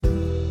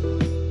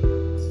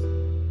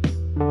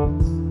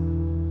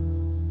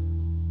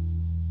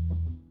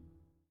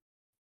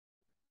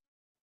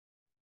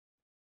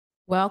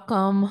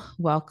Welcome,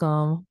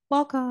 welcome,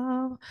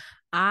 welcome.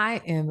 I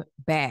am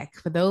back.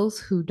 For those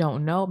who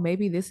don't know,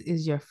 maybe this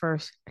is your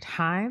first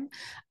time.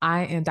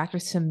 I am Dr.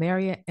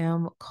 Samaria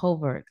M.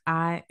 Covert.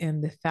 I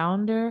am the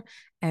founder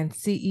and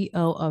CEO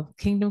of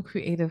Kingdom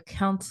Creative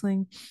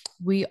Counseling.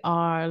 We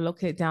are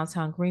located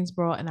downtown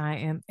Greensboro, and I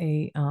am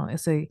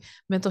it's a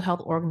mental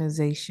health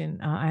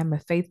organization. I am a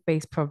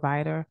faith-based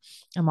provider.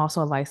 I'm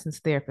also a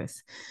licensed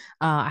therapist.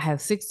 I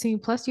have 16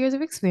 plus years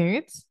of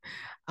experience.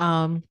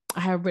 I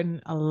have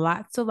written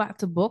lots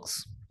of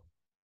books,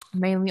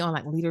 mainly on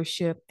like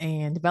leadership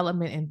and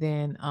development, and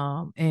then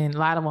and a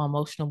lot of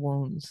emotional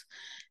wounds,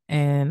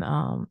 and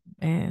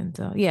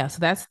yeah, so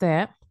that's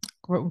that.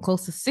 Written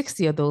close to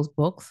 60 of those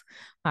books.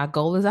 My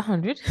goal is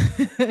 100.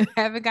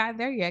 Haven't gotten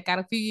there yet. Got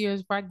a few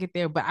years before I get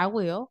there, but I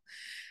will.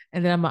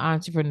 And then I'm an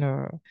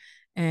entrepreneur.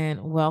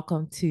 And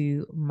welcome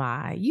to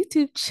my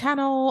YouTube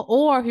channel,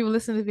 or if you're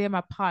listening via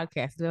my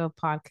podcast, I have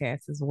a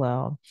podcast as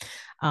well.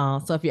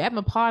 So if you're at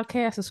my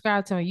podcast,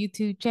 subscribe to my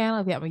YouTube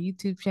channel. If you're at my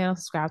YouTube channel,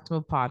 subscribe to my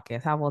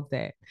podcast. How about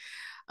that?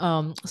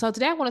 So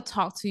today I want to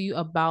talk to you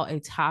about a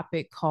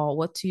topic called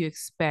what to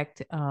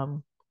expect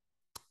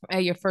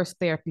at your first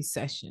therapy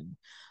session.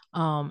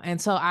 And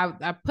so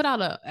I put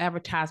out an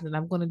advertisement.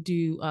 I'm going to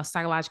do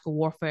psychological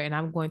warfare, and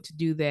I'm going to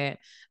do that.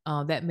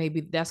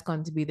 That's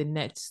going to be the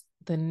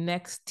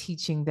next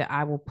teaching that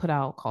I will put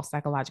out called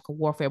psychological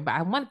warfare. But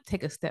I want to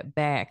take a step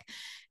back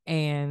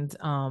and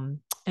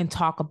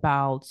talk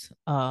about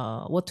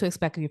what to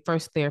expect in your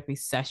first therapy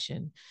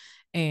session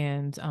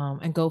and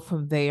go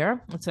from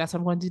there. And so that's what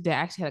I'm going to do. I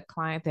actually had a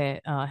client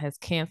that has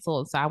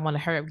canceled, so I want to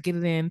hurry up, get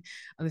it in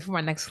before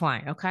my next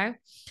client. Okay,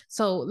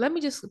 so let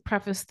me just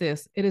preface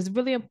this. It is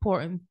really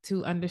important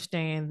to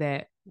understand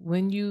that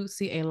when you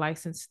see a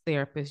licensed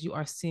therapist, you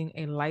are seeing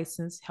a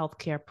licensed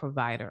healthcare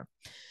provider.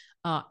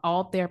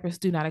 All therapists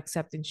do not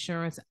accept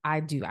insurance. I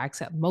do. I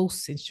accept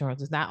most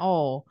insurances, not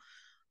all,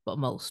 but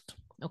most.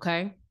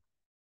 Okay,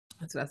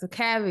 so that's a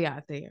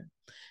caveat there.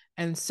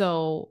 And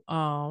so,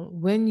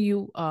 when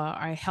you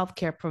are a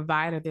healthcare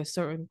provider, there's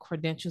certain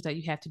credentials that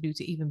you have to do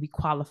to even be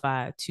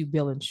qualified to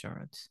bill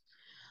insurance.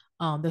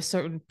 There's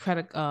certain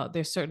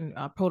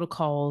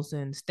protocols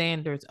and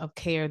standards of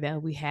care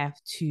that we have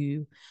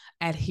to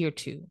adhere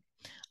to.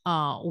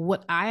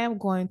 What I am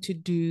going to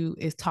do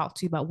is talk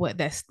to you about what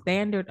that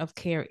standard of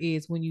care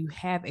is when you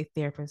have a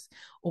therapist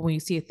or when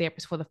you see a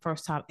therapist for the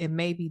first time. It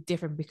may be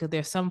different because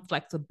there's some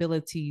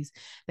flexibilities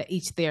that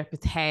each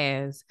therapist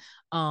has,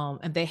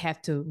 and they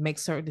have to make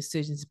certain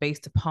decisions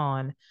based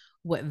upon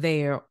what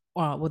their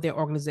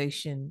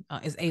organization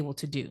is able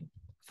to do.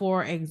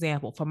 For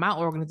example, for my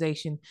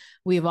organization,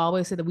 we have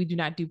always said that we do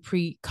not do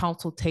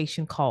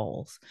pre-consultation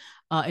calls.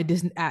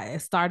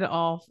 It started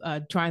off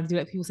trying to do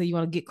that. People say you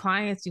want to get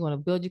clients, you want to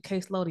build your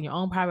caseload in your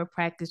own private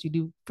practice, you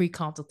do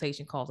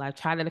pre-consultation calls. I've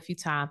tried that a few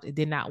times. It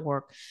did not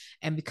work.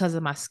 And because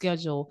of my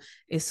schedule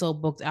is so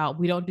booked out,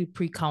 we don't do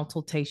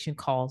pre-consultation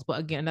calls. But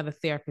again, another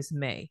therapist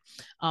may.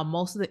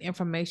 Most of the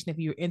information, if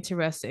you're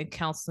interested in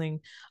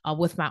counseling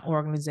with my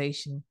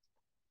organization,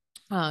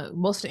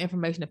 most of the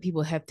information that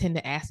people have tend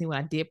to ask me when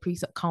I did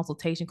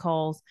pre-consultation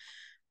calls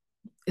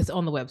is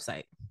on the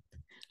website.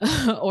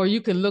 Or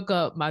you can look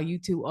up my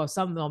YouTube or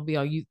something on be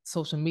on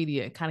social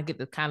media and kind of get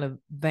the kind of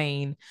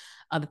vein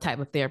of the type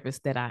of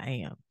therapist that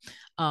I am.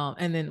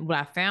 And then what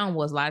I found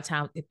was a lot of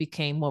times it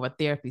became more of a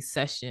therapy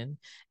session.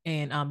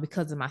 And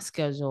because of my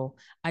schedule,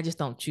 I just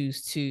don't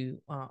choose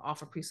to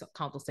offer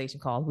pre-consultation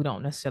calls. We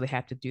don't necessarily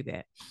have to do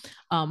that.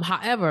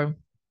 However,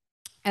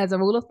 as a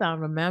rule of thumb,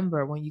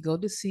 remember when you go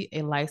to see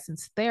a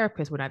licensed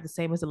therapist, we're not the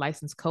same as a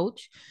licensed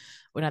coach.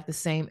 We're not the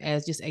same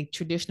as just a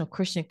traditional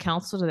Christian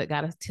counselor that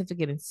got a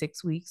certificate in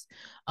 6 weeks.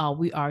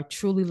 We are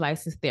truly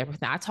licensed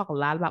therapists. Now, I talk a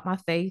lot about my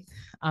faith.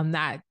 I'm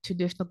not a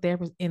traditional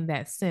therapist in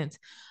that sense.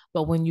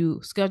 But when you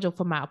schedule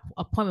for my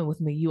appointment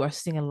with me, you are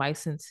seeing a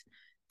licensed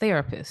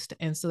therapist.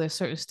 And so there's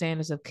certain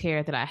standards of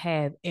care that I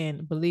have.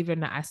 And believe it or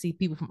not, I see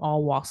people from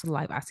all walks of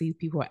life. I see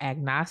people who are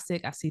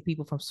agnostic. I see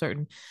people from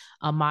certain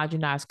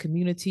marginalized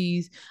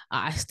communities.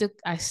 I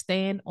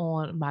stand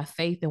on my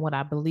faith and what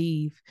I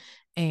believe,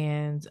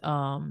 and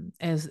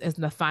as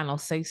the final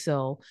say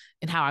so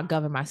in how I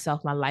govern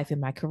myself, my life, and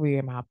my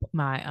career,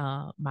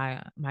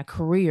 my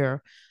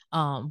career.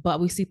 But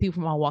we see people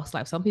from all walks of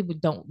life. Some people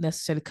don't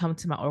necessarily come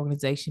to my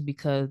organization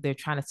because they're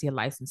trying to see a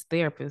licensed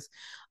therapist.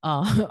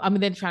 I mean,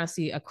 they're trying to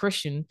see a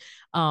Christian.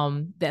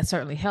 That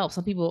certainly helps.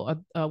 Some people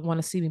want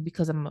to see me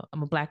because I'm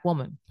a Black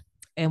woman.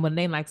 And with a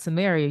name like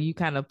Samaria, you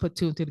kind of put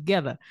two and two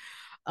together.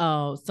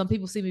 Some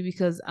people see me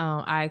because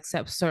I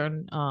accept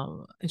certain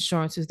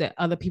insurances that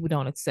other people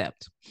don't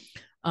accept.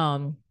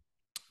 Um,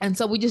 and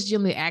so we just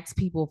generally ask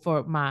people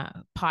for my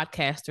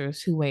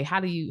podcasters who way, how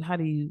do you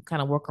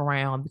kind of work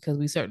around, because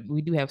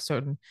we do have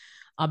certain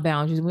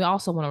boundaries, and we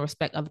also want to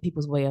respect other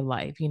people's way of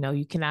life.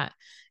 You cannot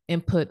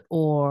input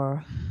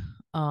or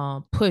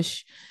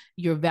push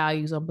your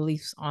values or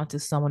beliefs onto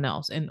someone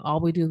else. And all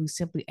we do is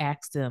simply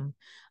ask them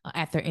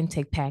at their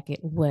intake packet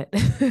what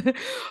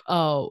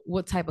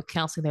type of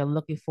counseling they're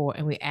looking for,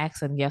 and we ask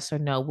them yes or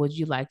no. Would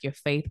you like your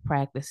faith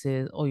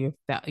practices or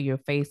your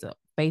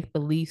faith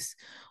beliefs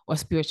or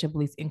spiritual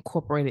beliefs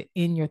incorporated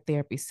in your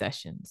therapy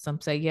session.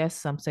 Some say yes,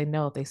 some say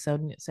no. If they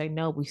say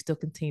no, we still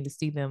continue to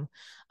see them,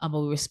 but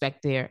we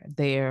respect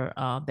their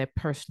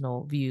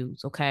personal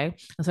views. Okay,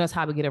 and so that's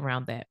how we get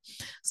around that.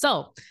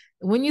 So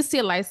when you see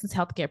a licensed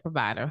healthcare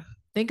provider,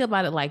 think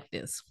about it like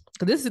this.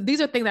 These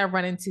are things I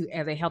run into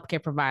as a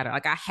healthcare provider.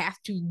 Like, I have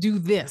to do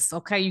this.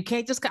 Okay. You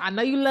can't just, I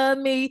know you love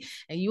me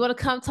and you want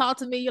to come talk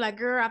to me. You're like,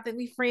 girl, I think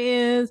we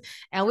friends.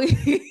 And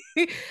and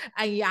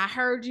I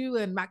heard you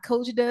and my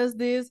coach does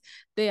this.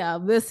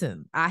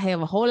 Listen, I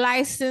have a whole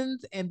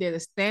license and they're the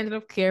standard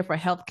of care for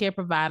healthcare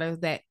providers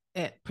that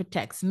it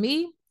protects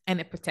me and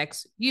it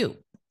protects you.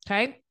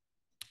 Okay.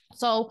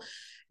 So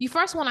you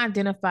first want to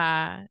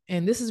identify,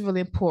 and this is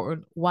really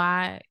important,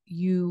 why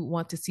you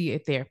want to see a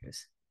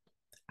therapist.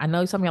 I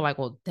know some of you are like,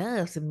 well,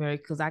 duh, Samira,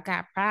 because I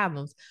got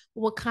problems.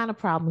 Well, what kind of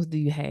problems do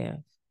you have?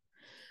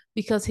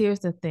 Because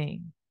here's the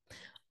thing.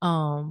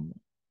 Um,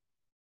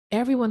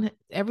 every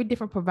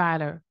different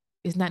provider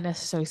is not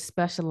necessarily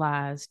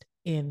specialized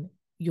in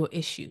your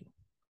issue.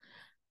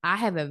 I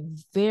have a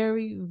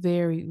very,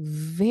 very,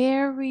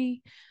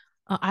 very,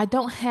 I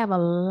don't have a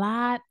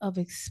lot of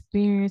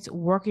experience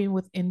working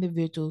with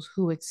individuals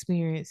who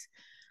experience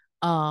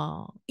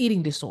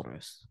eating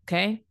disorders.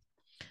 Okay.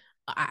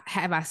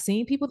 Have I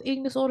seen people with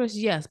eating disorders?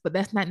 Yes, but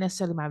that's not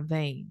necessarily my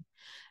vein.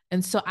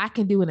 And so I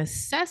can do an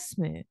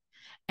assessment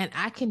and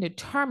I can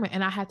determine,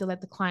 and I have to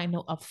let the client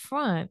know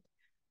upfront,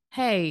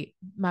 hey,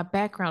 my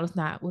background is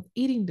not with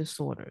eating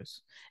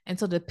disorders. And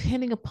so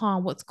depending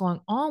upon what's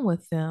going on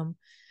with them,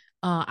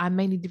 I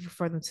may need to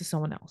refer them to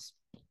someone else.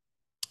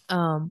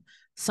 Um,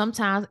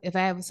 Sometimes if I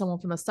have someone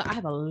from the start, I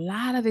have a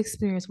lot of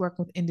experience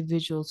working with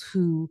individuals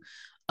who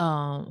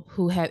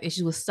have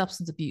issues with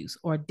substance abuse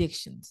or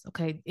addictions.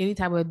 Okay, any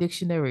type of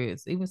addiction there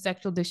is, even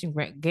sexual addiction,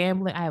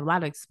 gambling. I have a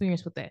lot of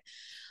experience with that,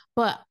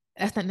 but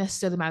that's not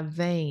necessarily my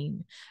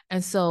vein.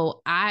 And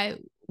so I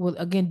will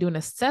again do an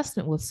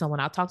assessment with someone.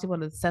 I'll talk to you what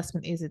an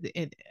assessment is and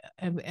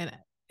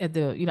at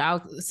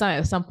the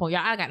at some point,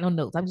 yeah, I got no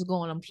notes. I'm just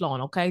going, I'm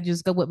flowing. Okay,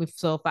 just go with me.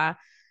 So if I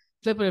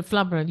flipping and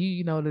flumping,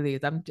 you know what it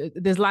is.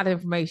 There's a lot of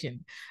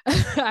information.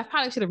 I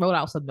probably should have wrote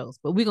out some notes,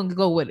 but we're gonna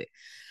go with it.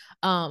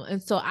 And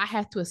so I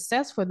have to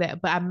assess for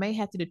that, but I may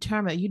have to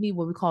determine you need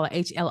what we call a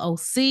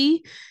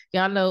HLOC.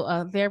 Y'all know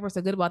therapists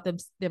are good about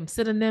them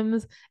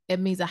synonyms. It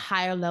means a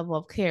higher level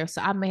of care.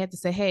 So I may have to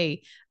say,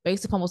 hey,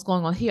 based upon what's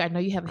going on here, I know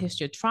you have a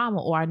history of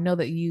trauma, or I know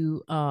that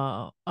you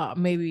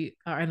maybe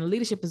are in a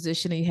leadership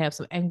position and you have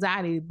some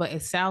anxiety, but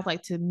it sounds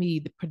like to me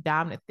the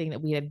predominant thing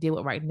that we have to deal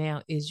with right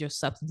now is your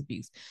substance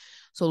abuse.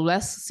 So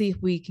let's see if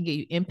we can get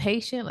you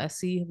inpatient. Let's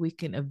see if we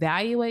can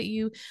evaluate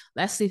you.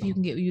 Let's see if you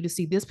can get you to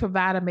see this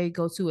provider. May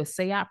go to a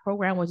SAOP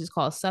program, which is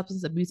called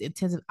Substance Abuse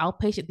Intensive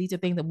Outpatient. These are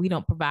things that we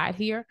don't provide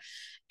here,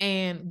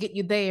 and get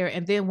you there.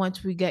 And then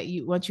once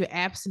you're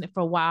abstinent for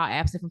a while,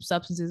 absent from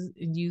substances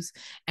and use,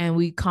 and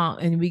we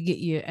get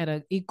you at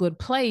a good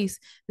place,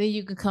 then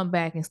you can come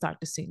back and start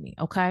to see me.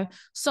 Okay.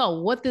 So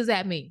what does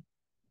that mean?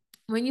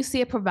 When you see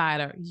a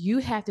provider, you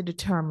have to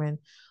determine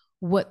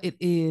what it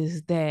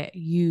is that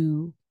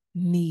you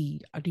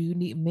need. Or do you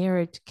need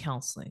marriage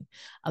counseling?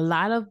 A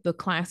lot of the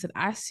clients that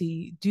I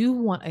see do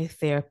want a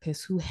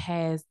therapist who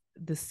has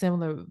the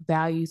similar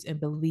values and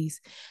beliefs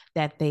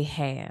that they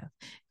have,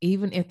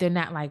 even if they're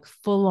not like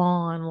full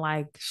on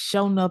like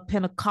shown up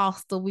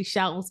Pentecostal, we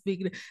shout and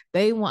speak.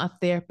 They want a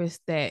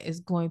therapist that is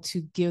going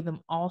to give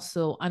them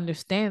also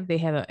understand they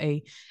have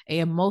a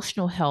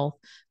emotional health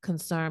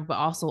concern, but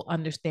also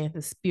understand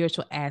the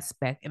spiritual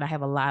aspect. And I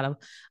have a lot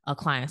of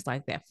clients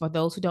like that. For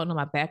those who don't know,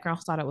 my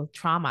background started with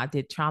trauma. I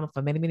did trauma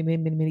for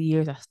many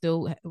years. I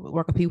still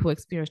work with people who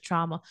experience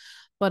trauma,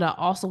 but I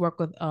also work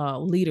with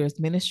leaders,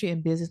 ministry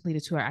and business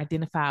leaders who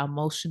identify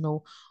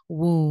emotional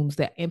wounds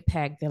that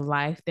impact their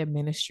life, their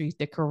ministries,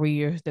 their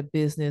careers, their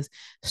business,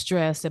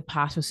 stress,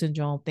 imposter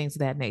syndrome, things of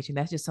that nature. And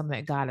that's just something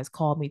that God has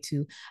called me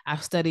to.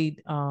 I've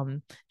studied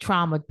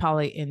trauma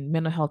probably in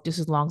mental health just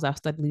as long as I've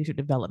studied leadership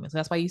development. So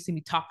that's why you see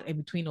me talk in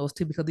between those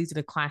two, because these are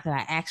the clients that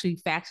I actually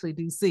factually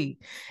do see.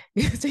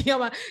 So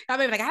I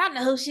mean, like, I don't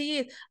know who she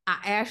is. I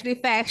actually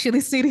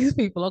factually see these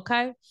people.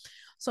 Okay.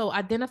 So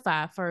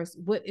identify first,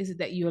 what is it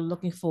that you're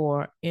looking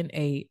for in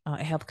a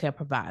healthcare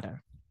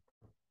provider?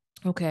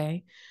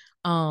 Okay.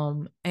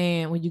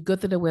 And when you go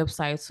to the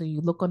website, so you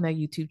look on their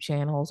YouTube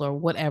channels or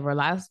whatever, a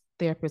lot of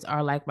therapists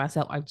are like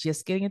myself, are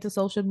just getting into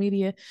social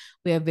media.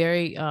 We have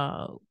very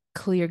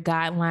clear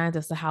guidelines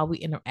as to how we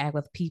interact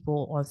with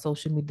people on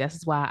social media.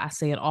 That's why I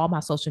say in all my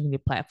social media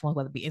platforms,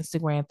 whether it be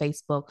Instagram,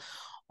 Facebook,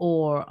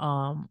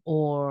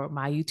 or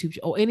my YouTube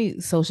or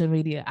any social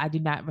media, I do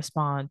not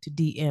respond to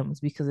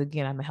DMs because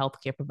again, I'm a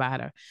healthcare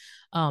provider.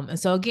 And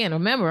so again,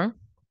 remember,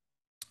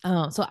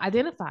 so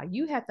identify.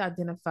 You have to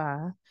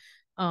identify.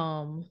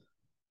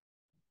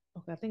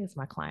 Okay, I think it's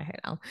my client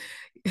head on.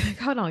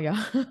 Hold on, y'all.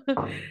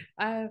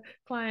 I have a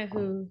client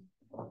who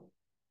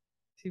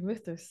she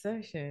missed her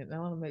session. I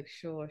want to make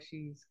sure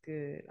she's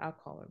good. I'll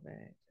call her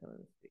back.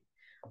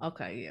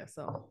 Okay, yeah.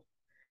 So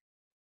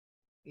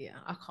Yeah,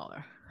 I'll call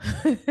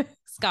her.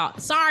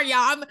 Scott. Sorry,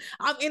 y'all.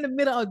 I'm in the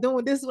middle of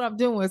doing this. Is what I'm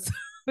doing. So,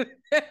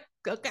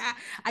 okay,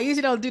 I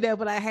usually don't do that,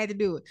 but I had to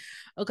do it.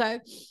 Okay.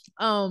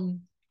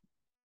 Um.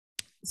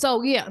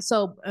 So yeah.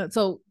 So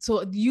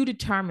you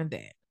determine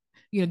that.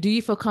 Do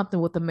you feel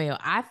comfortable with the male?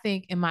 I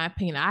think, in my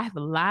opinion, I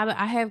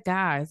have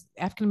guys,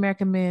 African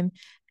American men,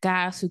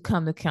 guys who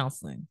come to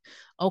counseling.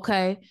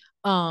 Okay.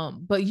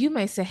 But you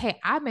may say, hey,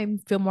 I may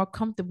feel more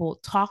comfortable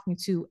talking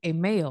to a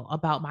male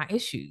about my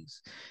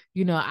issues.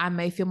 I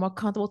may feel more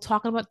comfortable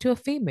talking about to a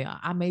female.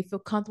 I may feel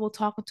comfortable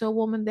talking to a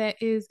woman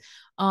that is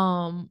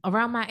around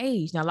my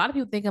age. Now, a lot of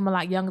people think I'm a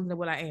lot younger than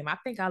what I am. I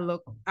think I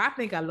look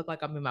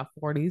like I'm in my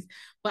 40s,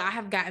 but I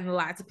have gotten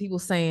lots of people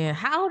saying,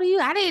 how old are you?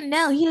 I didn't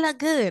know. You look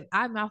good.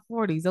 I'm in my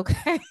 40s,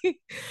 okay?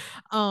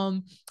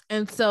 um,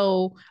 and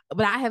so,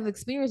 but I have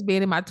experienced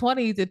being in my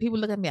 20s and people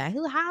look at me like,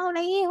 how old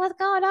are you? What's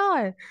going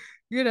on?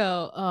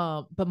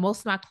 But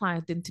most of my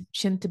clients didn't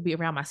tend to be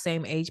around my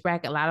same age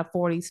bracket, a lot of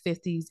 40s,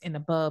 50s and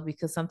above,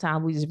 because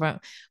sometimes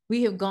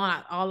we have gone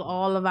out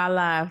all of our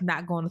life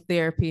not going to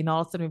therapy, and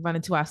all of a sudden we run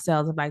into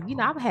ourselves and like,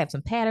 I've had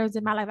some patterns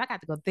in my life. I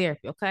got to go to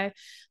therapy. Okay.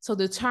 So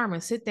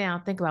sit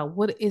down, think about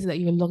what is it that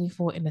you're looking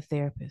for in a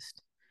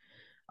therapist.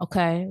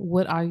 Okay,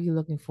 what are you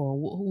looking for?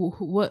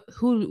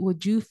 Who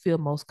would you feel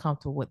most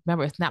comfortable with?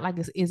 Remember, it's not like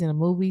it is in the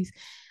movies.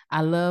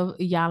 I love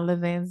Iyanla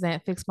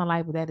Vanzant, Fix My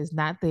Life, but that is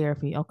not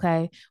therapy.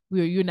 Okay,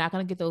 you're not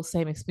gonna get those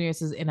same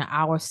experiences in an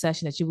hour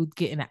session that you would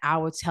get in an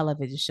hour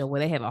television show where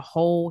they have a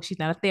whole. She's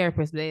not a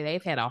therapist, but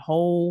they've had a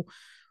whole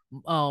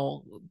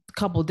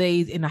couple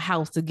days in the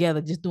house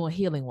together just doing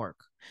healing work.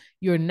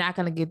 You're not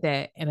gonna get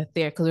that in a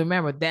therapy, because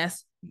remember,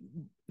 that's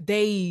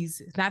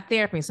days. It's not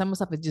therapy. Some of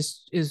the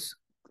stuff is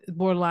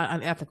borderline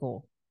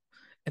unethical.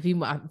 If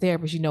you a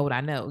therapist, you know what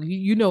I know.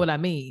 You know what I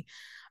mean.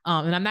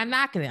 And I'm not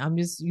knocking it. I'm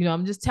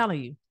just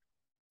telling you.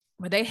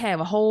 But they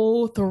have a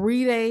whole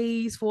 3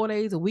 days, 4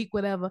 days, a week,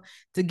 whatever,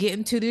 to get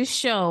into this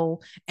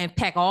show and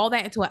pack all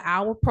that into an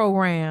hour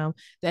program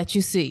that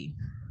you see.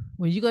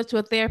 When you go to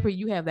a therapy,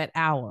 you have that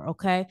hour,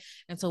 okay?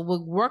 And so we're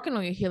working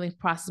on your healing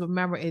process.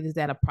 Remember, it is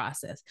that a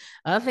process.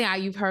 Another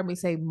thing you've heard me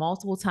say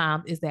multiple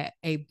times is that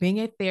being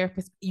a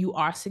therapist, you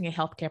are seeing a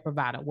healthcare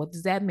provider. What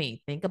does that mean?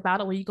 Think about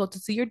it when you go to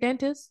see your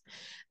dentist.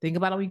 Think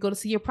about it when you go to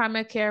see your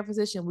primary care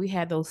physician. We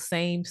have those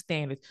same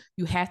standards.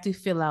 You have to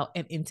fill out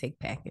an intake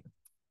packet.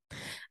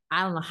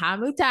 I don't know how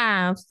many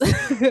times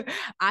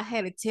I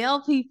had to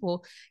tell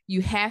people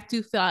you have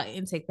to fill out an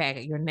intake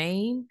packet, your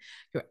name,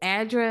 your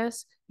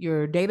address,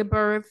 your date of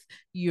birth,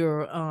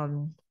 your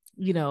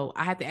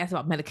I have to ask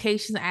about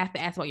medications. I have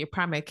to ask about your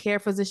primary care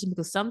physician,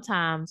 because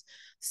sometimes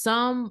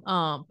some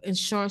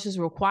insurances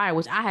require,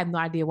 which I have no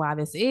idea why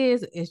this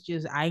is. It's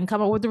just I ain't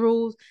come up with the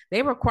rules.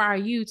 They require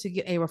you to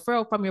get a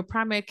referral from your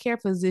primary care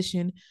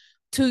physician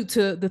to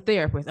the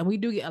therapist. And we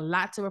do get a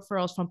lot of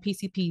referrals from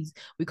PCPs.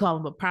 We call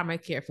them primary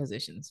care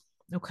physicians.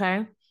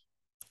 Okay.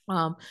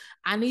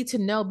 I need to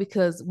know,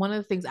 because one of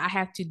the things I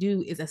have to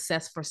do is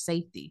assess for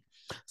safety.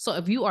 So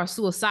if you are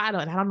suicidal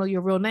and I don't know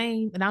your real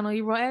name and I don't know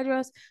your real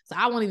address, so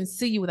I won't even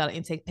see you without an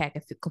intake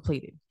packet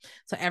completed.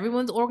 So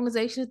everyone's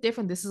organization is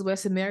different. This is where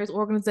Samaria's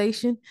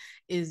organization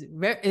is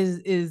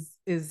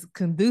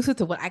conducive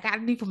to what I got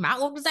to do for my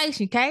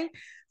organization. Okay.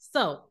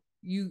 So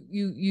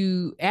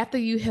you after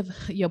you have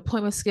your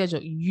appointment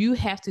scheduled, you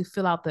have to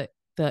fill out the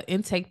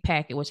intake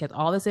packet, which has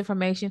all this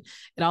information.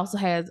 It also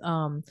has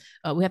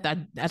we have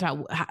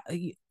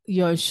to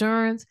your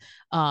insurance,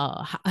 we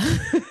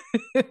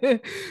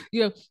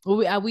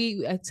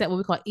accept what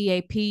we call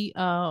EAP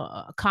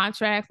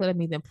contracts. What that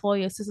means,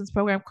 employee assistance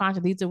program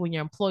contract. These are when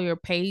your employer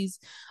pays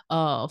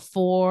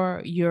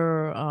for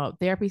your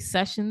therapy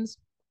sessions.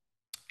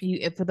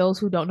 For those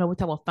who don't know what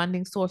type of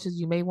funding sources,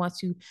 you may want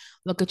to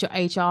look at your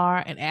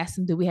HR and ask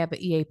them, do we have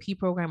an EAP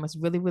program? It's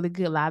really, really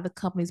good. A lot of the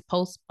companies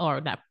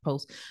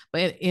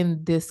but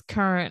in this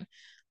current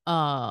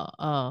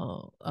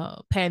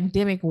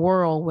pandemic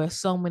world where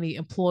so many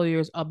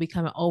employers are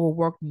becoming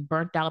overworked and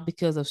burnt out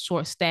because of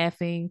short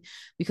staffing,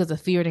 because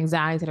of fear and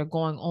anxiety that are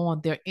going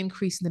on, they're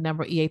increasing the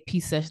number of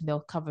EAP sessions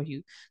they'll cover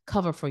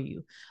for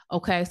you.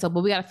 Okay, so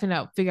but we got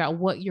to figure out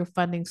what your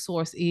funding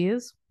source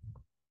is.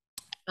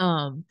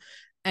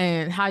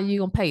 And how you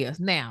gonna pay us.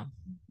 Now,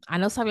 I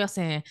know some of y'all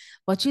saying,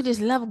 but you just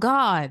love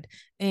God.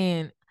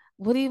 And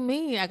what do you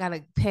mean I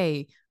gotta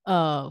pay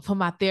for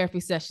my therapy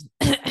session?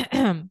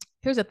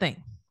 Here's the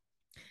thing.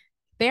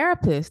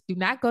 Therapists do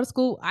not go to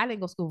school. I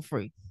didn't go to school for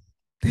free.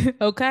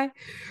 Okay.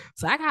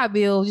 So I got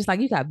bills just like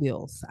you got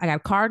bills. I got a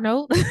car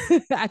note.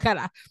 I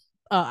got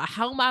a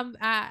home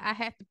I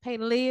have to pay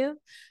to live.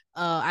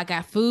 I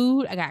got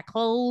food, I got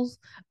clothes,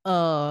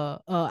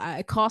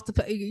 I cost to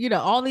pay,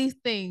 all these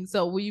things.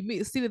 So when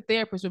you see the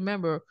therapist,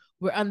 remember,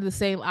 we're under the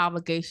same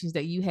obligations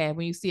that you have.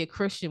 When you see a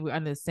Christian, we're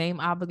under the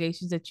same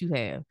obligations that you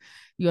have.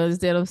 You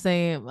understand what I'm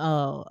saying?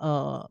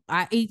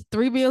 I eat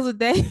 3 meals a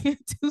day and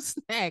 2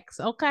 snacks.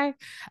 Okay.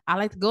 I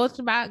like to go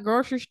to my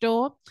grocery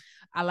store.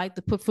 I like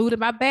to put food in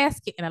my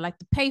basket and I like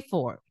to pay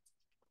for it.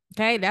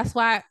 Okay. That's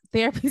why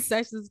therapy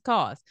sessions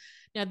cost.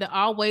 Now, there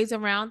are ways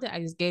around it. I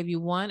just gave you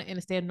one. In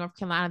the state of North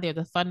Carolina, there's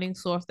a funding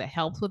source that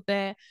helps with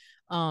that.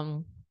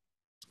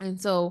 And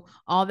so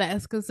all that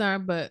is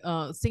concerned, but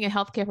seeing a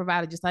healthcare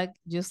provider, just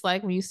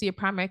like when you see a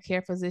primary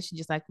care physician,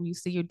 just like when you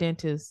see your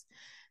dentist,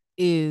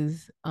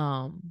 is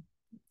you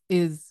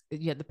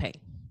have to pay.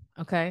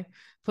 Okay,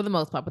 for the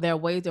most part, but there are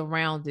ways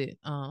around it.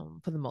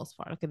 For the most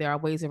part, okay, there are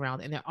ways around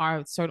it, and there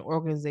are certain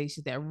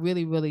organizations that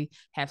really, really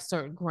have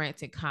certain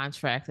grants and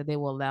contracts that they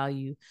will allow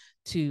you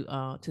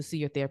to see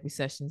your therapy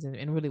sessions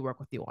and really work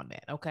with you on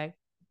that. Okay.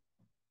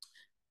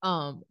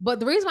 But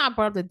the reason why I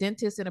brought up the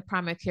dentist and a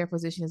primary care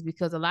physician is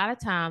because a lot of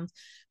times,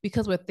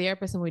 because we're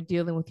therapists and we're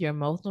dealing with your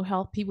emotional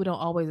health, people don't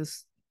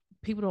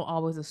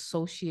always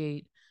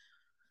associate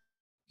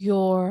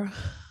your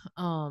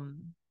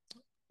um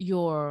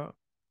your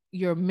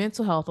your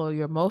mental health or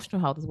your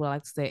emotional health is what I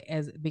like to say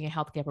as being a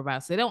healthcare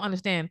provider. So they don't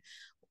understand,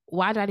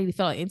 why do I need to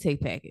fill out an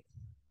intake packet?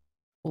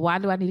 Why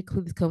do I need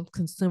to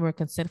consumer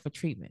consent for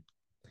treatment?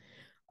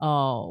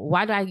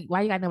 Why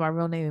you gotta know my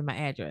real name and my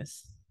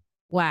address?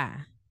 Why?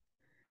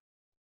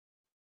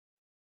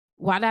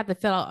 Why do I have to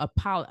fill out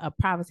a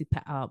privacy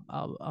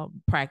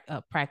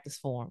practice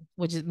form,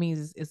 which it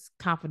means it's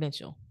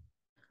confidential?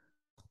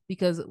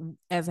 Because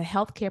as a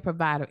healthcare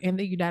provider in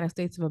the United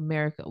States of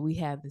America, we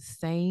have the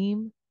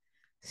same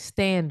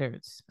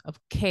standards of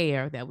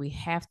care that we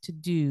have to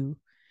do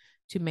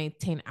to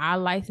maintain our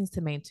license,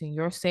 to maintain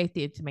your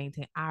safety, and to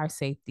maintain our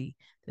safety.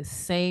 The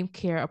same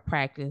care of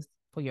practice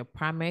for your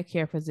primary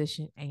care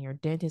physician and your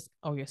dentist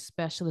or your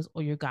specialist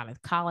or your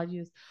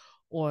gynecologist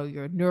or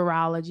your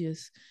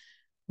neurologist.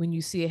 When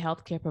you see a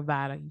healthcare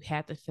provider, you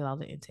have to fill out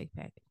the intake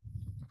packet.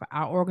 For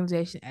our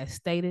organization, as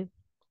stated,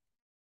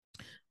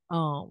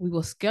 we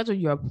will schedule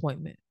your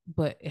appointment,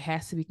 but it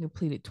has to be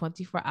completed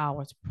 24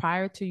 hours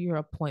prior to your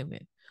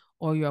appointment,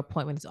 or your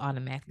appointment is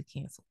automatically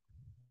canceled.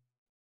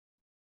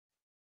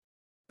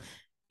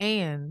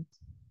 And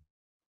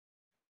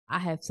I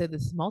have said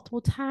this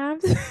multiple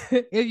times.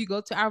 If you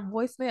go to our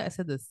voicemail, I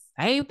said the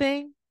same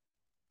thing.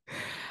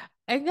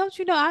 And don't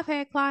you know, I've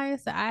had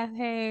clients that I've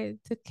had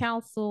to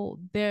cancel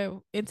their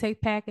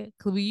intake packet,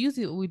 because we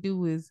usually, what we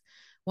do is,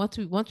 once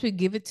we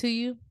give it to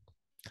you,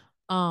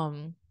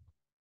 um,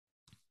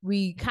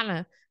 we kind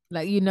of,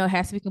 like, it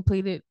has to be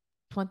completed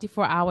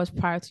 24 hours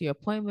prior to your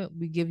appointment.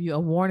 We give you a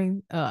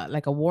warning,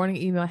 like a warning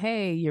email.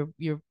 Hey,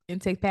 your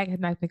intake packet has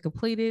not been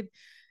completed.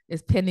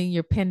 It's pending.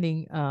 Your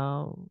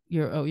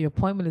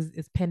appointment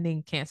is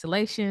pending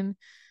cancellation.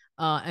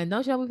 And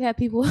don't you know, we've had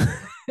people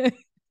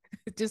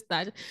just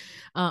not.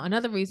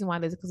 Another reason why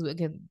this is because,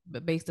 again,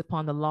 based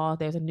upon the law,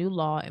 there's a new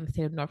law in the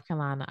state of North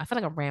Carolina. I feel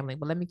like I'm rambling,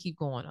 but let me keep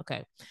going.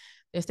 Okay,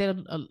 there's state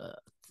of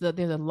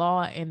there's a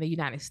law in the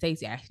United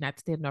States, actually, not the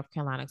state of North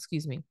Carolina,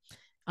 excuse me.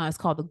 It's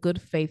called the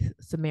Good Faith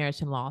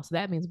Samaritan Law. So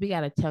that means we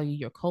got to tell you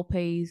your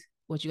copays,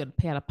 what you're going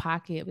to pay out of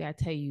pocket. We got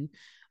to tell you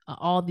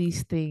all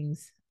these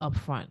things up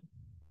front.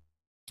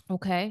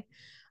 Okay.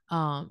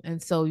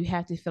 And so you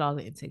have to fill out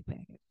the intake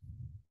packet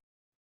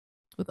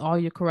with all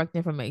your correct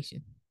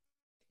information.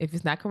 If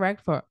it's not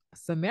correct for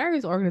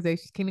Samaritan's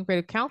organization, Kingdom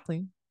Creative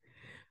Counseling,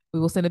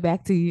 we will send it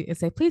back to you and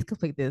say, please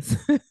complete this.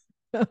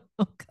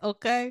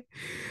 Okay.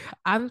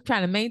 I'm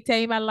trying to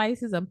maintain my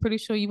license. I'm pretty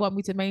sure you want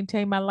me to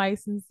maintain my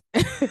license.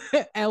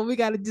 And we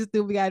got to just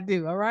do what we got to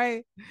do. All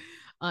right.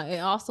 It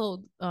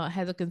also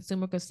has a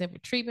consumer consent for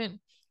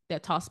treatment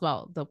that talks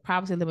about the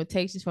privacy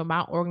limitations from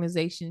our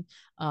organization.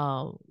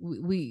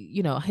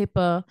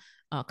 HIPAA,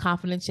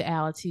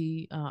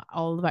 confidentiality,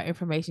 all of our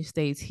information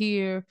stays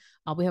here.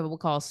 We have what we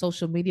call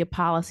social media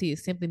policy. It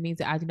simply means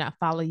that I do not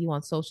follow you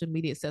on social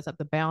media. It sets up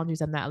the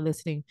boundaries. I'm not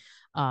eliciting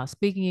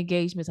speaking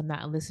engagements. I'm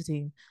not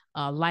eliciting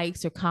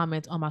likes or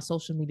comments on my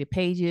social media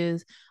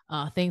pages,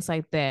 things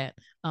like that,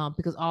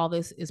 because all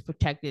this is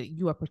protected.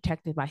 You are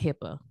protected by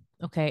HIPAA,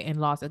 okay, and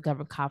laws that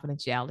govern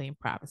confidentiality and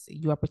privacy.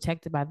 You are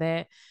protected by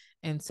that.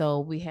 And so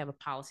we have a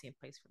policy in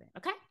place for that.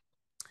 Okay. And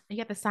you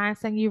got the sign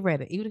saying you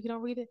read it. Even if you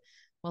don't read it,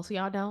 most of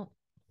y'all don't.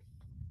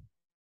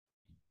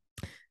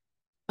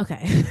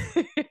 Okay.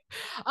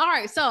 All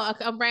right. So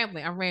I'm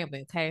rambling.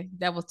 Okay.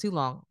 That was too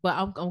long, but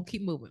I'm gonna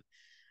keep moving.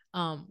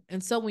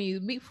 And so when you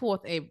meet forth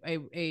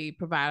a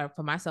provider,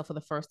 for myself, for the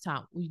first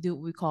time, we do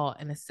what we call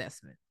an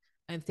assessment.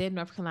 In state of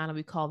North Carolina,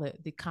 we call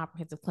it the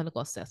comprehensive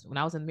clinical assessment. When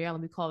I was in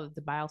Maryland, we call it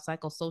the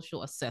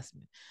biopsychosocial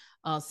assessment.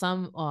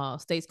 Some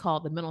states call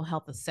it the mental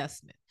health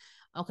assessment.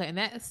 Okay, and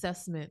that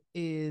assessment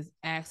is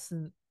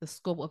asking the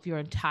scope of your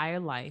entire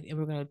life, and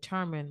we're going to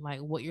determine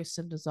like what your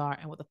symptoms are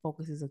and what the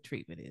focuses of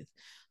treatment is.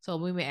 So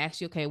we may ask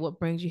you, okay, what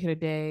brings you here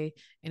today?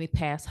 Any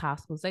past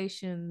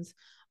hospitalizations?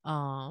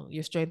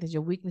 Your strengths and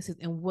your weaknesses,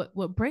 and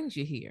what brings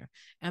you here.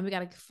 And we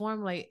got to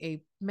formulate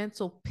a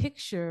mental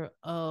picture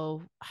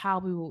of how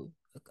we will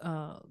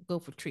go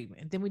for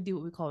treatment. And then we do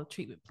what we call a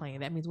treatment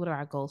plan. That means, what are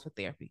our goals for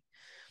therapy?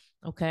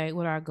 Okay,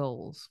 what are our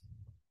goals?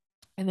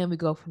 And then we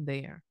go from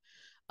there.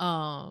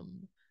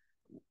 Um,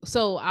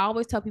 So I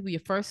always tell people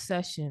your first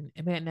session,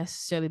 it may not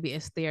necessarily be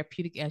as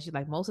therapeutic as you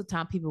like. Most of the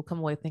time, people come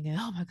away thinking,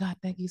 "Oh my God,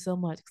 thank you so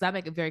much," because I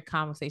make it very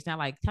conversational.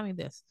 I like, tell me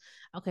this,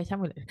 okay, tell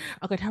me that,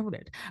 okay, tell me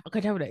that,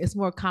 okay, tell me that. It's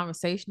more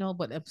conversational,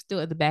 but I'm still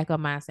at the back of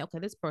my mind. Say, okay,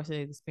 this person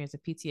is experiencing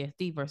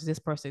PTSD versus this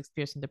person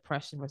experiencing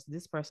depression versus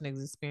this person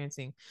is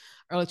experiencing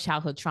early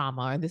childhood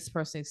trauma or this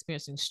person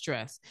experiencing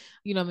stress.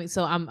 You know what I mean?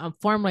 So I'm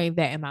formulating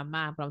that in my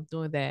mind, but I'm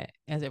doing that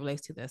as it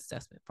relates to the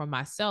assessment. For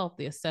myself,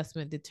 the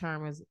assessment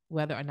determines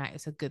whether or not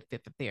it's a good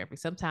fit for therapy.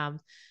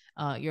 Sometimes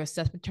your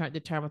assessment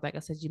determines, like I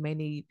said, you may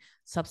need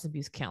substance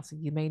abuse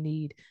counseling. You may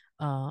need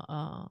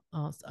an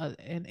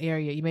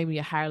area, you may need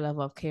a higher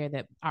level of care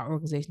that our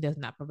organization does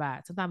not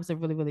provide. Sometimes it's a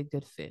really, really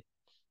good fit.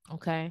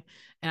 Okay.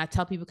 And I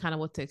tell people kind of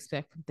what to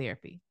expect from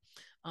therapy.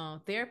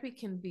 Therapy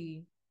can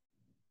be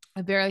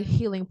a very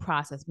healing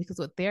process because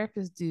what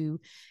therapists do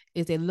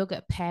is they look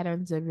at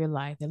patterns of your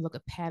life, they look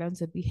at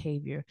patterns of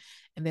behavior,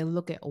 and they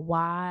look at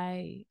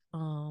why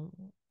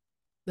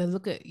they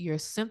look at your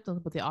symptoms,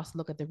 but they also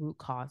look at the root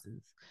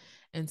causes.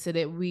 And so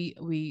that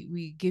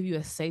we give you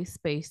a safe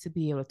space to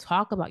be able to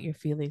talk about your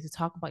feelings, to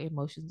talk about your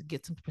emotions, to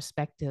get some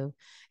perspective,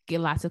 get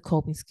lots of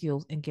coping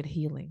skills, and get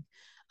healing.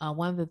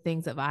 One of the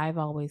things that I've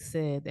always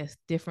said that's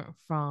different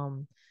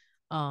from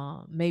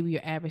maybe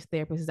your average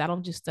therapist is I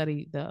don't just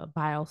study the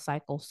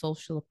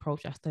biopsychosocial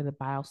approach. I study the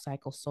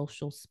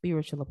biopsychosocial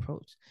spiritual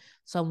approach.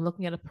 So I'm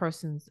looking at a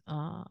person's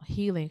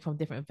healing from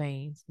different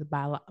veins. The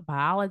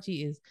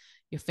biology is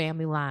your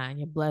family line,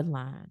 your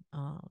bloodline.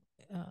 Uh,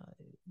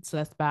 so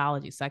that's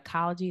biology.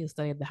 Psychology is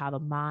study of how the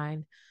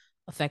mind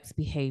affects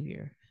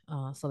behavior.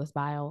 So that's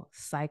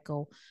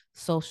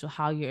biopsychosocial,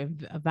 how your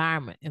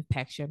environment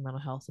impacts your mental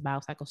health. So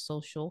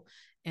biopsychosocial,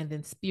 and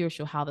then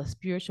spiritual, how the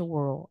spiritual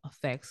world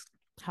affects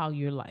how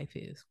your life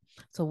is.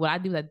 So what I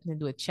do, I then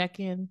do a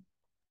check-in,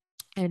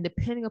 and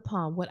depending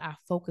upon what our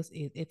focus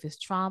is, if it's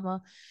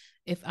trauma,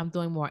 if I'm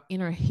doing more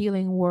inner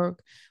healing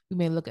work, we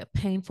may look at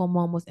painful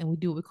moments and we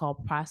do what we call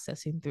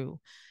processing through.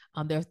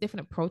 There's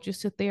different approaches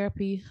to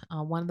therapy.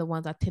 One of the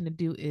ones I tend to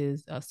do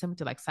is similar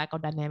to like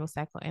psychodynamic,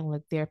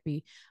 psychoanalytic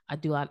therapy. I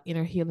do a lot of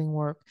inner healing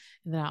work.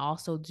 And then I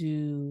also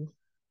do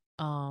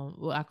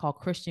what I call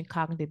Christian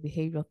cognitive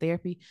behavioral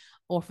therapy,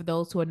 or for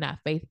those who are not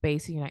faith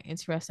based and you're not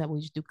interested,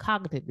 we just do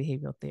cognitive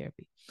behavioral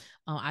therapy.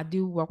 I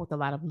do work with a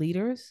lot of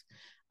leaders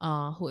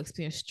who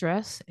experience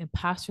stress,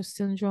 imposter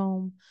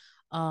syndrome,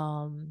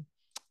 um,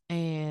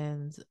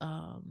 and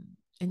um,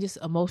 and just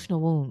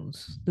emotional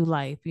wounds through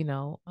life,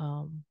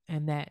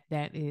 and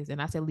that is,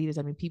 and I say leaders,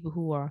 I mean people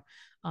who are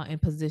in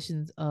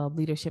positions of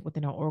leadership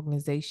within our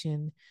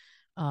organization,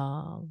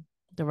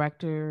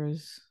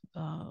 directors,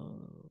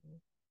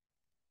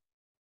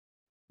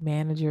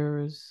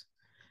 managers,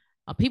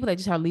 people that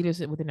just are leaders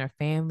within their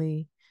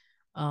family.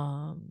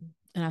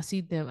 And I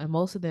see them, and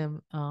most of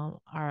them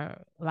are,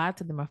 a lot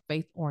of them are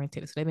faith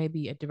oriented. So they may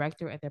be a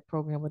director at their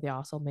program, but they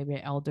also may be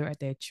an elder at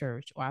their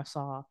church. Or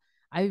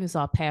I even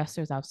saw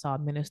pastors, I've saw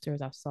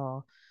ministers, I've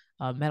saw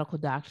medical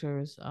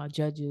doctors,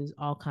 judges,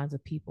 all kinds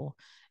of people.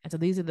 And so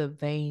these are the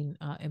vein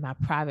in my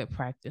private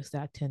practice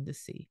that I tend to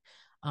see.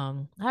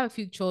 I have a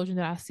few children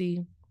that I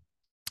see.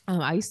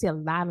 I used to see a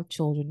lot of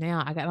children.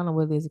 Now I don't know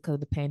what it is because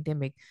of the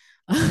pandemic.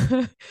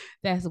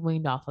 That's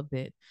weaned off a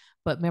bit.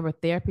 But remember,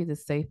 therapy is a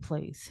safe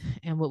place,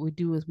 and what we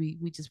do is we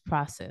just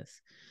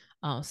process.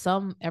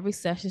 Every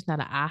session is not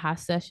an aha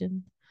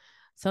session.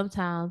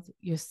 Sometimes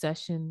your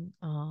session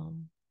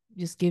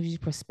just gives you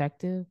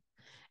perspective,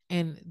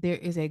 and there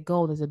is a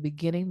goal. There's a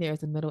beginning,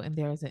 there's a middle, and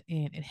there's an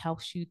end. It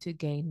helps you to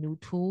gain new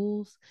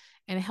tools,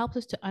 and it helps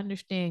us to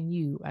understand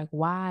you, like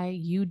why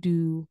you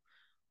do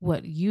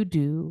what you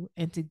do,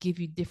 and to give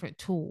you different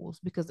tools.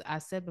 Because I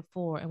said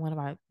before in one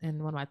of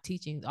my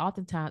teachings,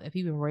 oftentimes if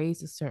you've been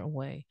raised a certain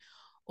way,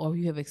 or if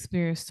you have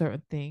experienced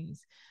certain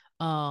things,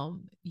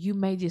 you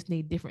may just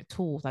need different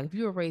tools. Like if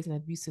you were raised in an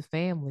abusive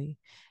family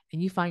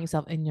and you find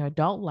yourself in your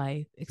adult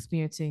life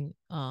experiencing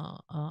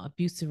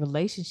abusive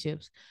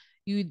relationships,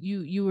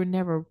 you were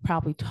never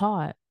probably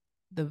taught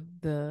the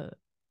the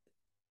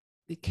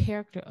the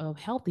character of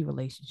healthy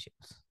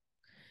relationships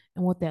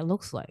and what that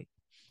looks like.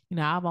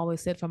 I've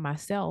always said for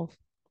myself,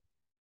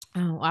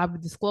 I've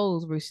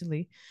disclosed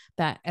recently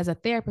that as a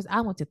therapist,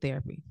 I went to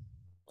therapy.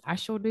 I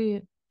sure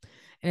did.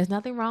 And there's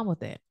nothing wrong with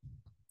that.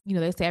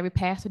 They say every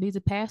pastor needs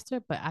a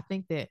pastor, but I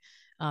think that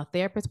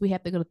therapists, we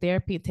have to go to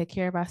therapy and take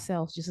care of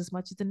ourselves just as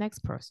much as the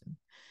next person.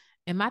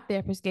 And my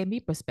therapist gave me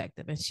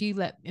perspective, and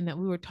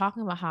we were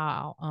talking about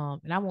how,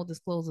 and I won't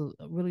disclose a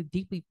really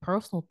deeply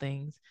personal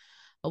things,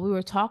 but we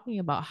were talking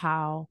about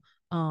how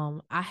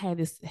I had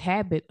this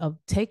habit of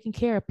taking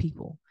care of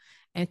people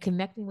and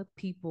connecting with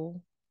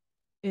people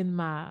in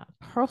my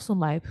personal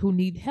life who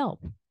need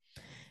help.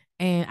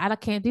 And I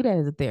can't do that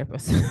as a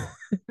therapist.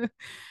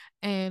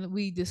 And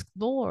we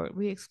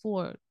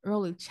explored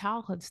early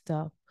childhood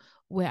stuff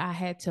where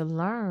I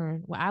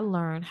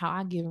learned how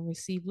I give and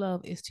receive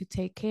love is to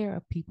take care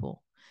of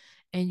people.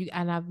 And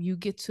you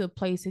get to a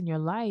place in your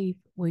life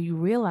where you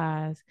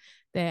realize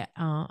that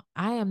I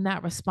am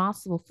not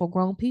responsible for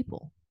grown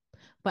people.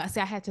 But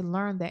see, I had to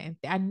learn that. And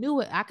I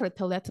knew it. I could have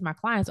told that to my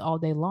clients all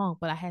day long,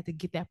 but I had to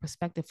get that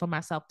perspective for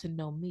myself to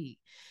know me.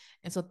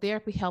 And so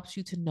therapy helps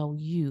you to know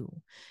you.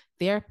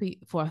 Therapy,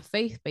 for a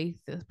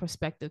faith-based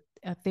perspective,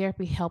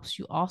 therapy helps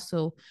you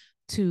also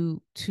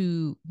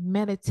to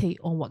meditate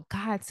on what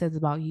God says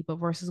about you, but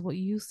versus what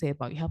you say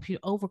about you. Helps you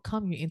to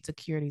overcome your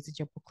insecurities and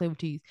your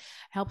proclivities.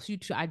 Helps you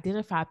to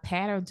identify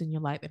patterns in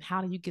your life, and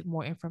how do you get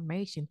more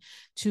information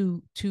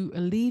to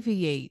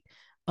alleviate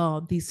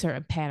these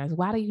certain patterns.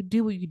 Why do you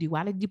do what you do?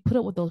 Why did you put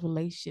up with those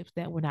relationships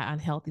that were not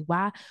unhealthy?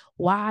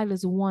 Why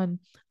does one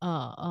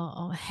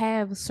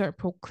have certain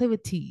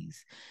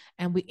proclivities?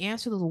 And we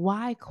answer those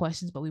why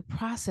questions, but we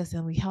process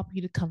and we help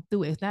you to come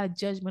through it. It's not a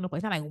judgmental place.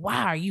 It's not like,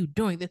 why are you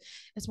doing this?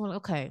 It's more like,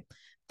 okay,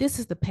 this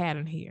is the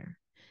pattern here.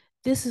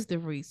 This is the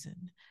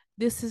reason.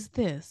 This is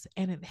this.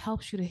 And it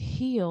helps you to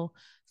heal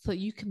so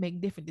you can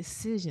make different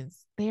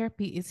decisions.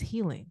 Therapy is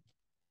healing.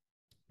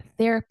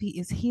 Therapy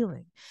is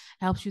healing.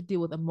 Helps you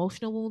deal with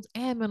emotional wounds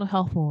and mental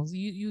health wounds.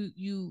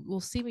 You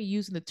will see me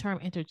using the term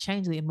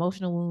interchangeably: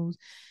 emotional wounds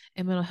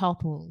and mental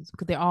health wounds,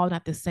 because they're all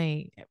not the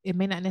same. It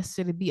may not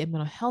necessarily be a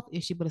mental health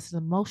issue, but it's an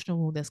emotional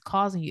wound that's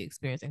causing you to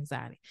experience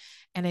anxiety.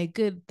 And a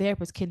good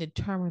therapist can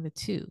determine the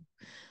two.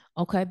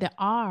 Okay, there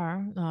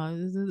are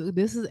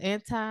this is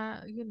anti,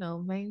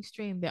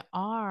 mainstream. There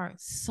are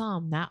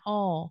some, not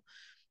all.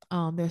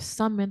 There's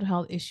some mental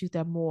health issues that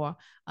are more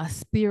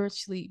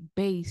spiritually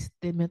based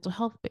than mental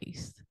health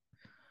based.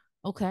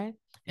 Okay.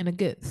 And a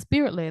good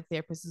spirit led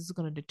therapist is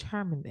going to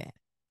determine that.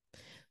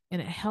 And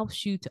it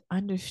helps you to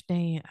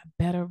understand a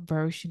better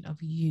version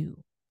of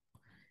you.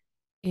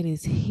 It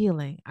is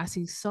healing. I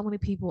see so many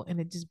people, and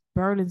it just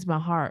burdens my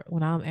heart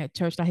when I'm at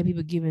church. I hear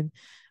people giving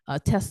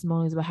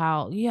testimonies about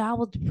how, yeah, I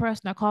was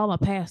depressed and I called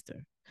my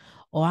pastor.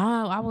 Or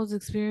I was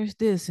experienced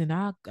this and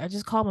I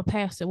just called my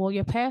pastor. Well,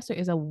 your pastor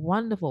is a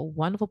wonderful,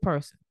 wonderful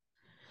person,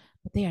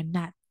 but they are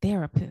not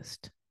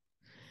therapists.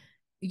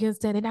 You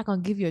understand? They're not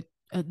going to give you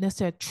a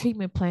necessary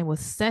treatment plan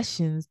with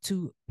sessions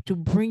to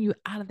bring you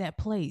out of that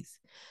place.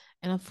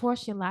 And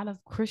unfortunately, a lot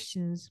of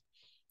Christians,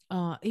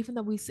 even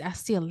though I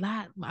see a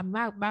lot,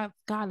 my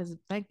God is,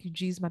 thank you,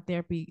 Jesus, my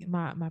therapy,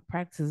 my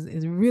practice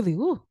is really,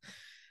 ooh,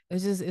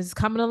 it's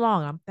coming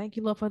along. I'm thank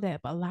you, Lord, for that.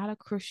 But a lot of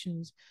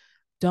Christians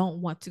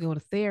don't want to go to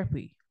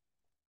therapy.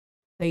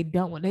 They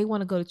don't want. They want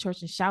to go to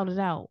church and shout it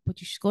out.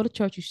 But you should go to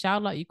church, you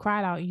shout it out, you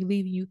cry it out, you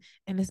leave,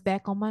 and it's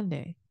back on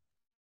Monday.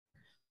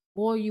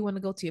 Or you want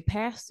to go to your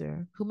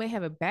pastor who may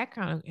have a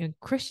background in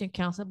Christian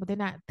counseling, but they're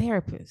not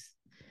therapists.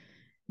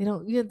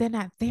 They're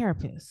not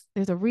therapists.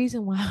 There's a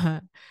reason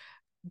why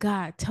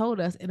God told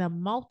us in a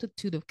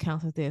multitude of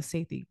counselors there's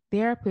safety.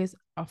 Therapists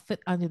are fit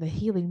under the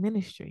healing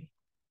ministry.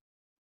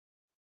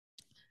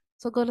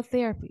 So go to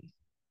therapy.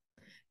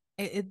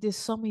 There's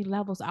so many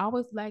levels. I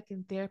always like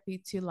in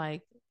therapy to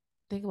like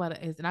think about it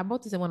as, and I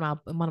wrote this in one of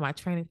my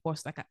training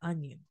courses, like an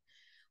onion.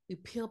 We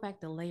peel back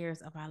the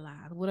layers of our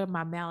lives. What are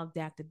my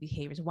maladaptive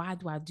behaviors? Why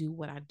do I do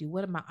what I do?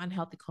 What are my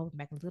unhealthy coping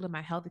mechanisms? What are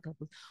my healthy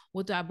coping?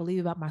 What do I believe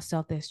about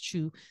myself that's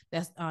true?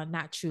 That's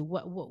not true.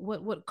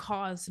 What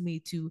caused me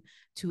to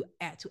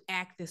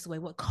act this way?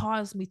 What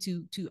caused me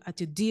to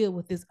deal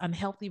with this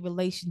unhealthy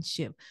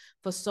relationship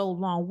for so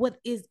long? What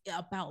is it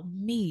about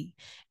me?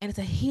 And it's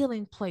a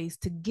healing place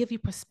to give you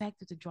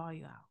perspective, to draw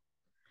you out.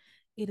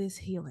 It is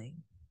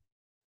healing.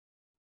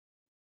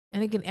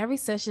 And again, every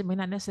session may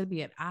not necessarily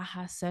be an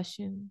aha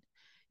session.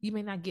 You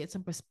may not get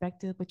some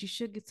perspective, but you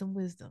should get some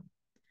wisdom.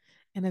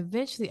 And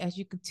eventually, as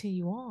you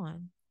continue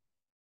on,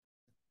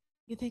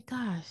 you think,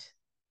 gosh,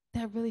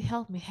 that really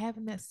helped me.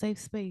 Having that safe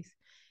space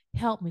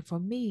helped me. For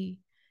me,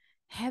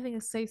 having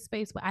a safe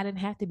space where I didn't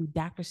have to be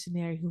Dr.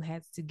 Scenario who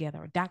has it together,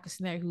 or Dr.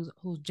 Scenario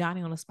who's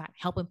Johnny on the spot,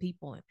 helping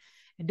people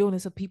and doing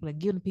this for people and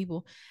giving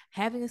people,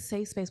 having a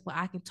safe space where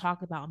I can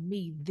talk about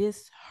me.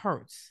 This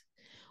hurts.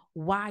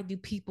 Why do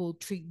people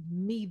treat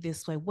me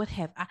this way? What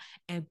have I,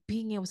 and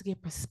being able to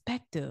get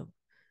perspective.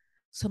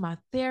 So my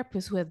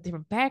therapist, who has a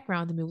different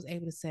background than me, was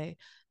able to say,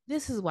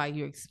 this is why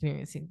you're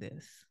experiencing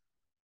this.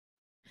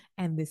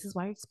 And this is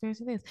why you're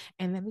experiencing this.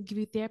 And let me give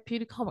you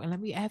therapeutic homework. And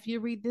let me have you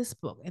read this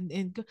book.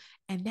 And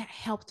that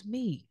helped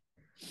me.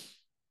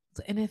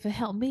 So, and if it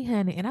helped me,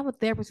 honey, and I'm a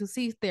therapist who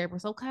sees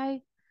therapists,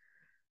 okay?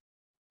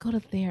 Go to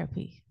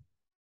therapy.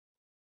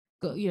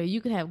 Go, you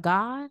can have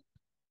God,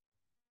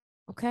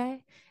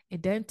 okay?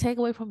 It doesn't take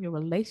away from your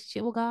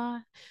relationship with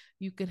God.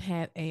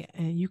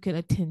 And you can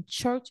attend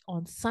church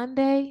on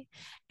Sunday,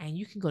 and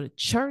you can go to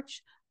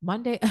church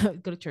Monday,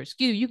 go to church,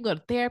 excuse me, you can go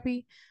to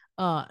therapy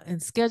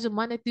and schedule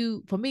Monday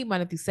through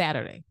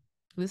Saturday.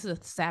 This is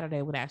a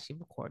Saturday when I actually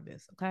record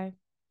this, okay?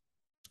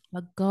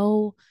 But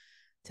go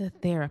to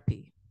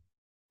therapy,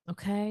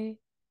 okay?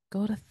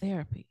 Go to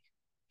therapy.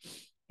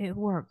 It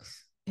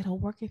works. It'll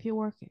work if you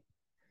work it,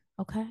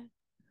 okay?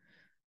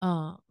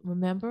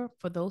 Remember,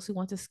 for those who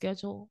want to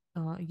schedule,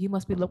 you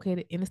must be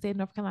located in the state of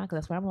North Carolina,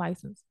 because that's where I'm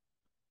licensed.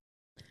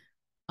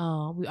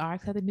 We are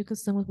accepting new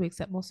consumers. We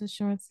accept most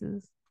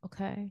insurances.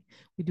 Okay.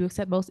 We do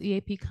accept most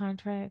EAP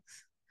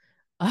contracts.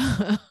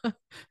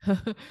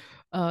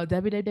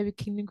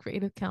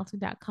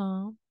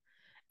 www.kingdomcreativecounseling.com.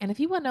 And if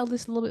you want to know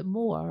this a little bit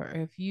more, or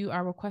if you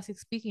are requesting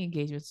speaking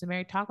engagements, so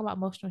Mary, talk about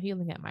emotional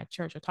healing at my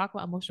church, or talk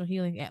about emotional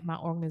healing at my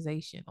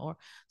organization, or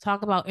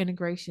talk about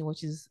integration,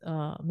 which is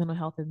mental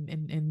health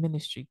and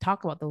ministry.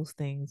 Talk about those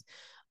things.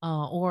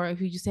 Or if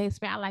you just say,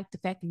 I like the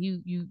fact that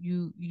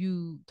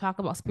you talk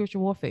about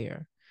spiritual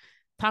warfare.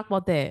 Talk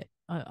about that.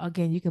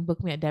 Again, you can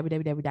book me at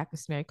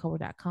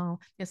www.drmarycole.com.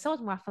 There's so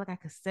much more I feel like I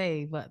could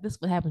say, but this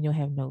will happen. You'll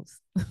have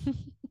notes.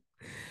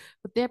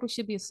 But therapy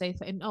should be a safe.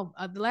 And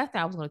the last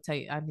thing I was going to tell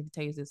you, I need to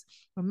tell you is this.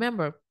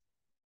 Remember,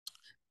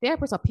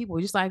 therapists are people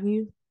just like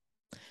you.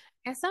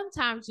 And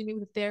sometimes you meet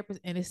with a therapist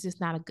and it's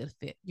just not a good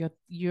fit.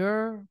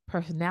 Your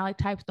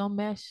personality types don't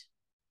mesh.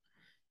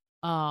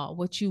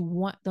 What you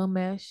want don't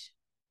mesh.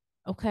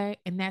 Okay.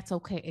 And that's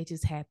okay. It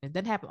just happens.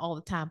 Doesn't happen all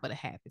the time, but it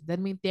happens.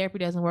 Doesn't mean therapy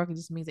doesn't work. It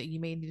just means that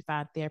you may need to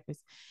find a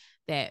therapist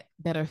that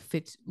better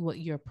fits what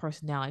your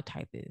personality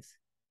type is.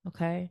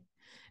 Okay.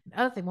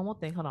 The other thing, one more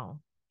thing. Hold on.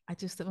 I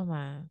just slipped my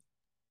mind.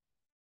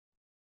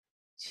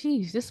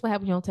 Jeez, this is what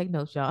happens when you don't take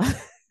notes, y'all.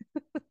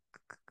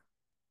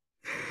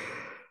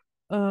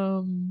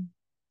 um,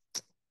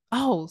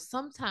 oh,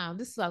 sometimes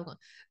this is what I was going.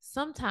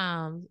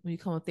 Sometimes when you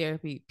come to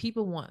therapy,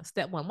 people want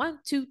step one, 1,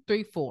 2,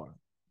 3, 4.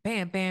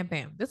 Bam, bam,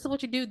 bam. This is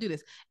what you do. Do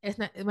this. It's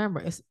not.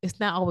 Remember, it's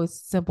not always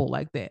simple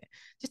like that.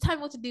 Just tell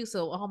me what to do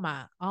so all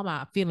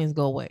my feelings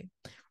go away.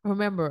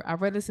 Remember, I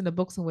read this in the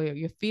book somewhere.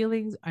 Your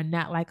feelings are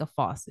not like a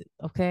faucet.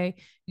 Okay,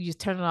 you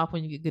just turn it off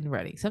when you get good and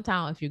ready.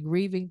 Sometimes, if you're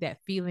grieving, that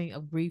feeling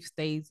of grief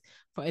stays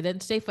for it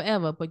doesn't stay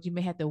forever, but you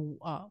may have to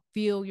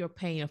feel your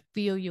pain or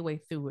feel your way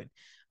through it.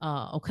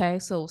 Okay,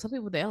 so some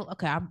people they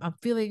okay, I'm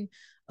feeling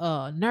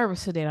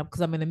nervous today because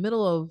I'm in the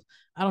middle of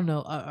I don't know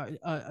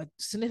a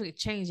significant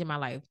change in my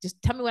life.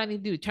 Just tell me what I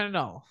need to do. Turn it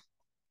off.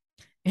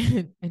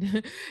 And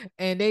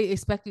they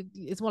expect it,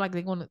 it's more like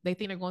they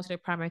think they're going to their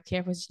primary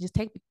care for just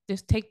take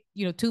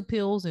 2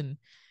 pills and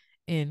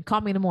call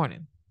me in the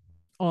morning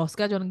or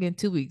schedule them again in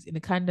 2 weeks, and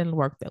it kind of doesn't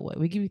work that way.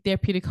 We give you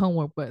therapeutic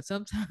homework, but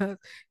sometimes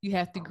you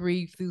have to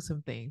grieve through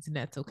some things, and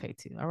that's okay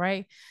too. All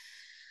right,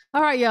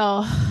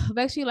 y'all.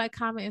 Make sure you like,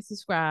 comment, and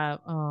subscribe.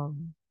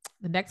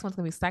 The next one's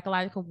gonna be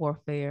psychological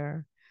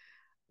warfare.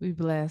 Be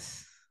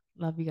blessed.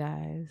 Love you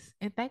guys.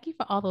 And thank you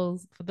for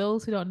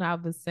those who don't know,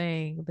 I've been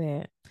saying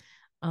that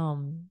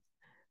um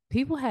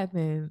people have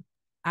been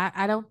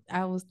I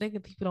was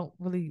thinking people don't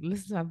really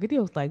listen to my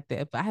videos like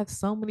that, but I have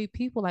so many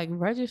people like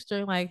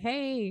registering like,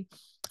 hey,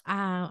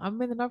 I'm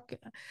in the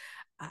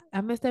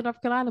I missed that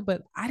North Carolina,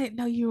 but I didn't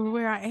know you were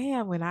where I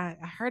am when I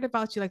heard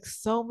about you. Like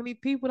so many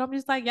people, and I'm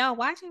just like, y'all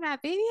watching my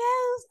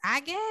videos,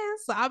 I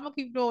guess. So I'm gonna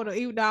keep doing it,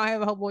 even though I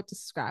have a whole bunch of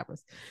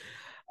subscribers.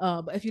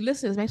 But if you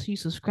listen, make sure you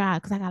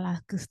subscribe because I got a lot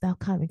of good stuff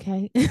coming.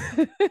 Okay.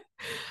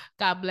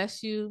 God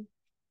bless you.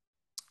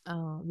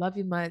 Love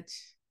you much,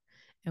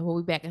 and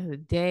we'll be back another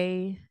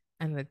day,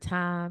 another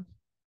time,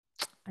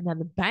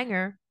 another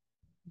banger.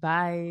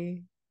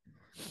 Bye.